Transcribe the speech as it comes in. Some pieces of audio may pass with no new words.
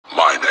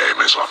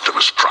is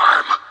Optimus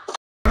Prime.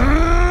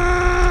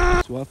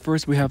 So up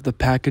first we have the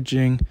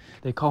packaging.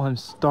 They call him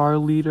Star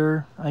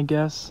Leader, I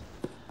guess.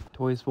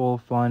 Toys full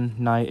of fun,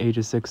 night,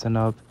 ages 6 and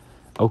up.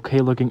 Okay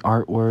looking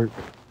artwork.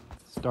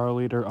 Star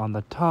Leader on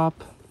the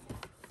top.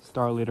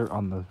 Star Leader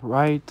on the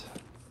right.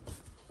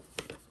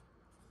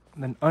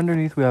 And then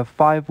underneath we have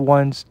 5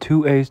 1s,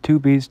 2 A's, 2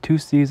 B's, 2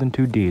 C's, and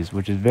 2 D's,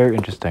 which is very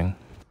interesting.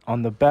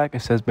 On the back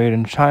it says made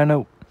in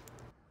China.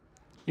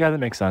 Yeah, that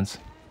makes sense.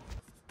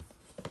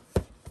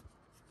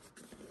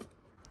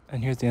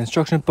 And here's the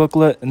instruction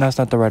booklet, and that's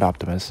not the right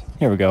Optimus.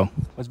 Here we go.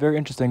 What's very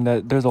interesting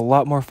that there's a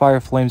lot more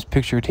fire flames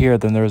pictured here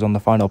than there is on the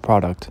final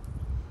product.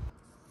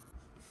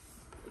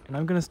 And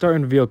I'm gonna start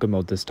in vehicle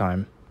mode this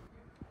time.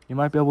 You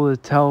might be able to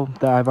tell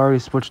that I've already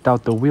switched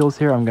out the wheels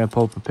here. I'm gonna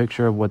pull up a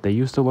picture of what they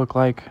used to look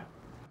like.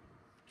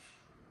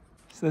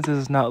 Since this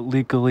is not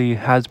legally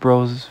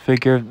Hasbro's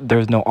figure,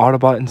 there's no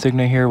Autobot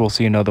insignia here. We'll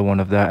see another one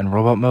of that in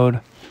robot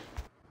mode.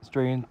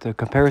 Straight into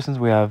comparisons,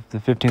 we have the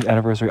 15th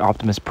anniversary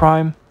Optimus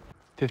Prime,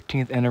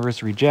 15th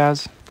anniversary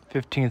Jazz,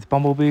 15th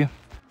Bumblebee,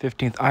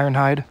 15th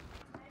Ironhide,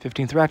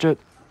 15th Ratchet,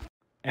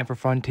 and for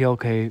fun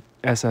TLK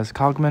SS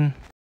Cogman,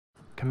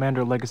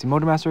 Commander Legacy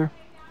Motormaster,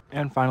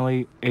 and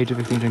finally Age of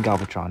Extinction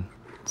Galvatron.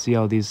 See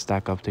how these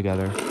stack up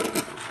together.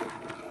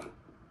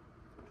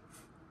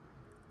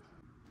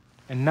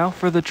 And now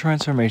for the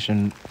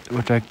transformation,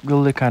 which I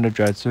really kind of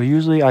dread. So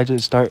usually I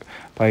just start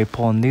by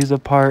pulling these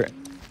apart,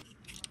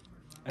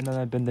 and then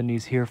I bend the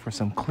knees here for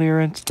some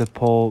clearance to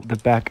pull the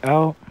back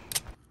out.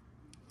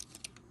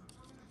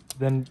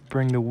 Then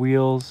bring the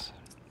wheels,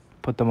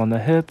 put them on the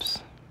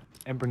hips,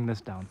 and bring this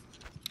down.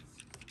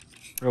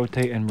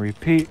 Rotate and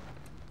repeat.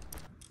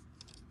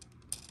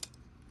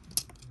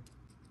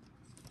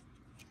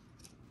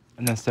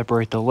 And then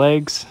separate the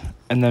legs,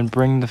 and then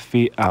bring the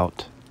feet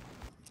out.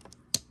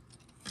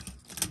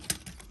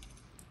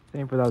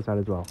 Same for the other side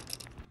as well.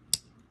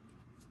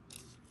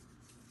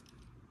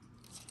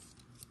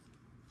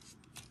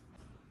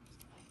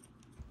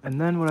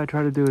 And then what I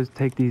try to do is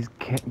take these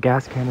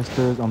gas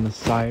canisters on the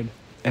side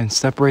and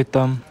separate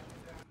them.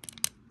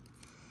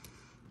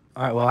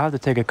 Alright, well I have to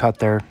take a cut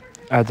there.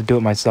 I had to do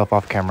it myself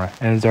off camera,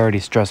 and there's already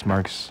stress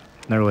marks.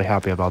 Not really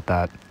happy about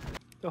that.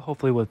 So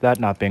hopefully with that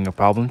not being a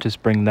problem,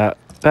 just bring that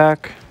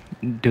back.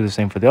 Do the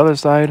same for the other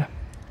side.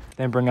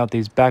 Then bring out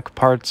these back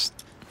parts.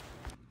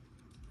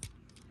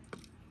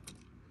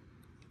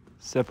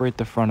 Separate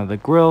the front of the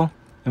grille,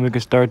 and we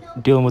can start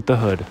dealing with the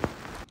hood.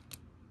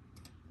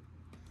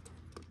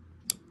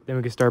 Then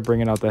we can start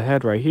bringing out the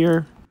head right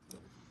here.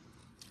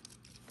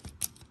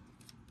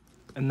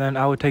 And then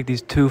I would take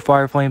these 2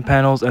 fire flame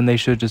panels, and they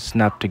should just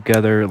snap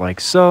together like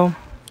so,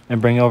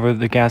 and bring over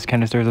the gas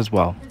canisters as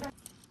well.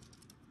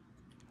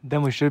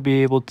 Then we should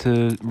be able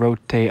to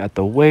rotate at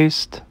the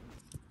waist.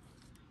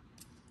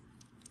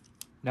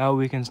 Now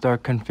we can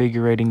start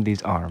configuring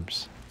these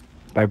arms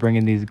by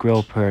bringing these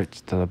grill parts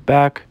to the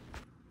back.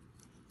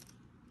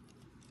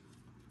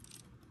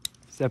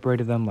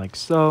 Separated them like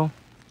so,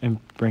 and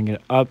bring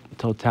it up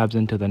until it tabs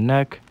into the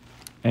neck,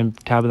 and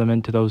tab them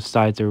into those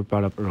sides that were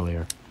brought up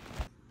earlier.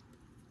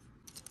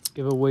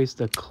 Give a waist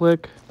a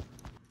click.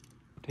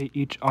 Take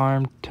each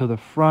arm to the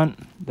front.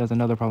 That's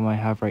another problem I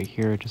have right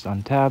here, just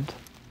untabbed.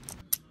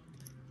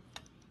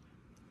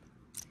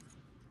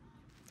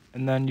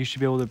 And then you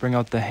should be able to bring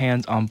out the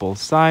hands on both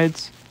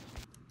sides.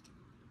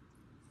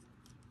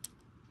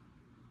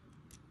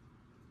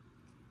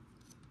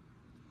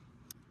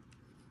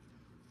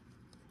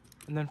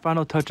 And then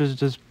final touches,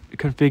 just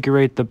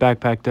configure the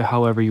backpack to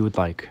however you would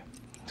like.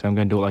 So I'm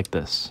going to do it like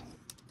this.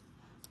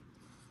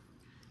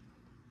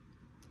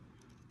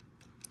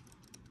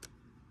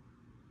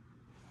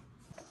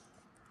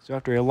 So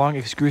after a long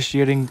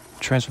excruciating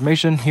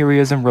transformation, here he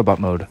is in robot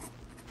mode.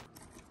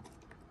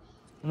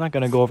 I'm not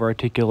going to go over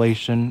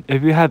articulation.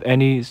 If you have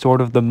any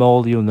sort of the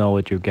mold, you'll know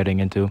what you're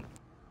getting into.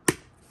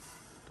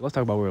 Let's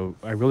talk about where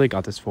I really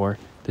got this for.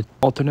 The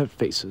alternate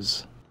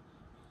faces.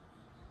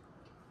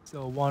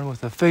 So one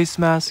with a face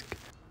mask.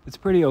 It's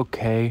pretty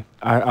okay.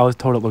 I was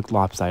told it looked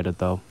lopsided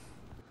though.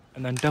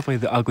 And then definitely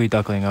the ugly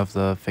duckling of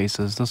the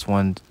faces. This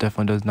one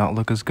definitely does not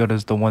look as good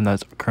as the one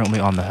that's currently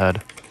on the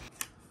head.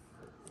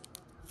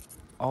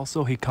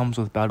 Also, he comes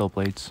with battle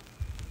plates.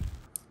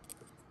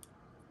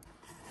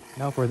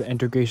 Now for the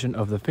integration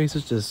of the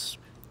faces, just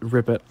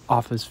rip it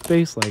off his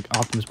face like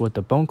Optimus with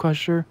the Bone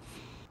Crusher,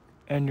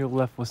 and you're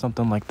left with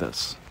something like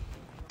this.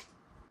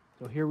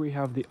 So here we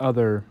have the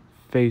other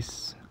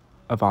face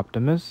of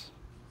Optimus,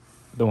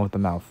 the one with the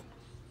mouth.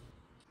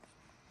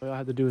 All I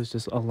have to do is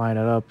just align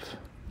it up,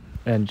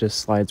 and just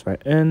slides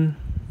right in.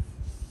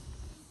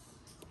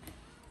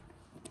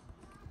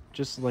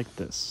 Just like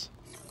this.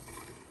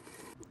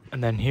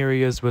 And then here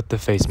he is with the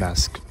face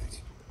mask.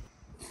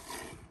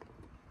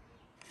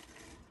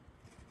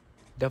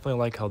 Definitely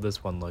like how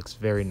this one looks.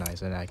 Very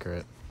nice and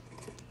accurate.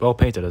 Well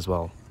painted as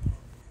well.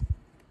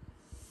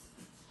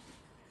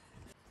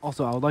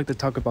 Also, I would like to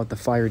talk about the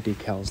fire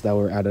decals that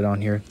were added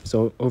on here.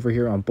 So over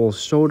here on both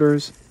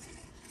shoulders.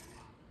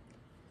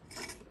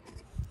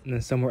 And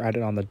then some were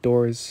added on the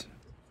doors.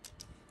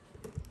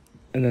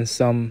 And then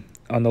some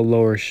on the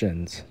lower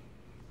shins.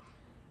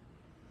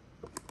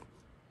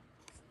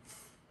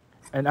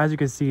 And as you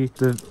can see,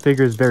 the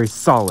figure is very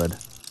solid.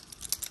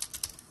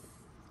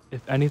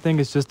 If anything,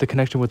 it's just the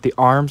connection with the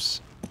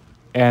arms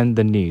and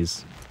the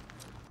knees.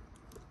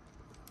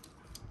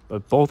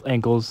 But both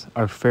ankles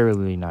are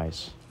fairly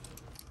nice.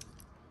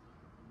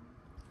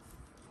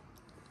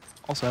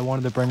 Also, I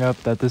wanted to bring up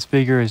that this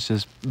figure is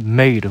just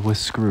made with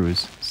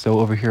screws. So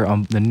over here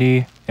on the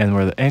knee and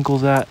where the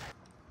ankle's at,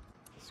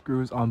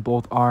 screws on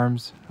both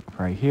arms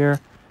right here,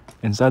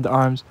 inside the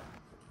arms,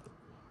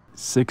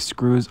 6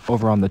 screws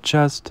over on the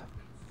chest,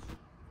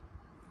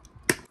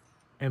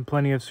 and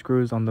plenty of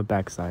screws on the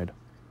backside.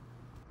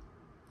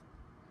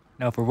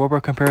 Now for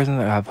robot comparison,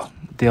 I have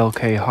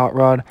DLK Hot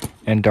Rod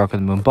and Dark of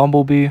the Moon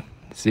Bumblebee.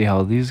 See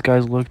how these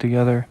guys look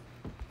together.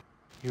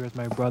 Here is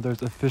my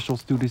brother's official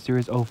Studio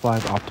Series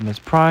 05 Optimus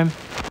Prime,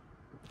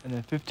 and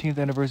then 15th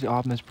Anniversary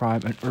Optimus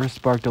Prime and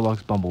Earthspark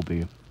Deluxe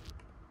Bumblebee.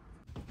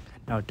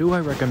 Now, do I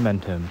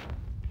recommend him?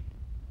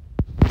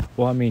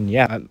 Well, I mean,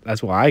 yeah,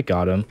 that's why I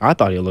got him. I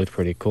thought he looked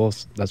pretty cool,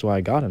 so that's why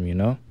I got him, you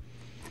know?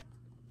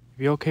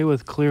 If you're okay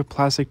with clear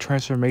plastic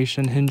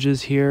transformation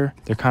hinges here,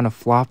 they're kind of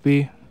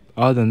floppy.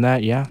 Other than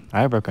that, yeah,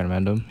 I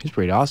recommend him. He's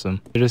pretty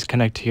awesome. They just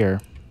connect here.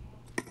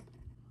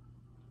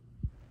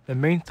 The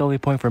main selling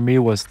point for me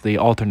was the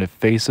alternate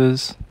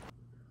faces.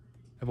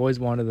 I've always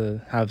wanted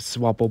to have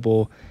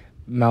swappable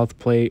mouth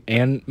plate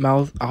and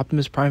mouth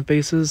Optimus Prime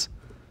faces.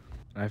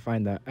 I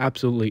find that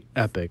absolutely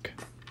epic.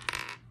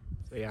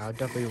 So yeah, I'll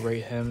definitely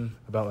rate him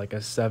about like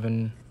a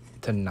 7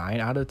 to 9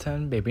 out of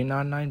 10. Maybe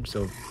not 9,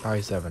 so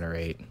probably 7 or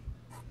 8.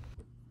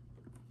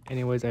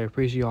 Anyways, I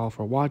appreciate you all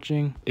for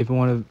watching. If you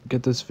want to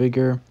get this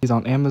figure, he's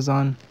on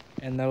Amazon.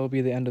 And that will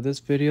be the end of this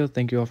video.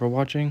 Thank you all for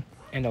watching,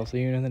 and I'll see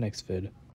you in the next vid.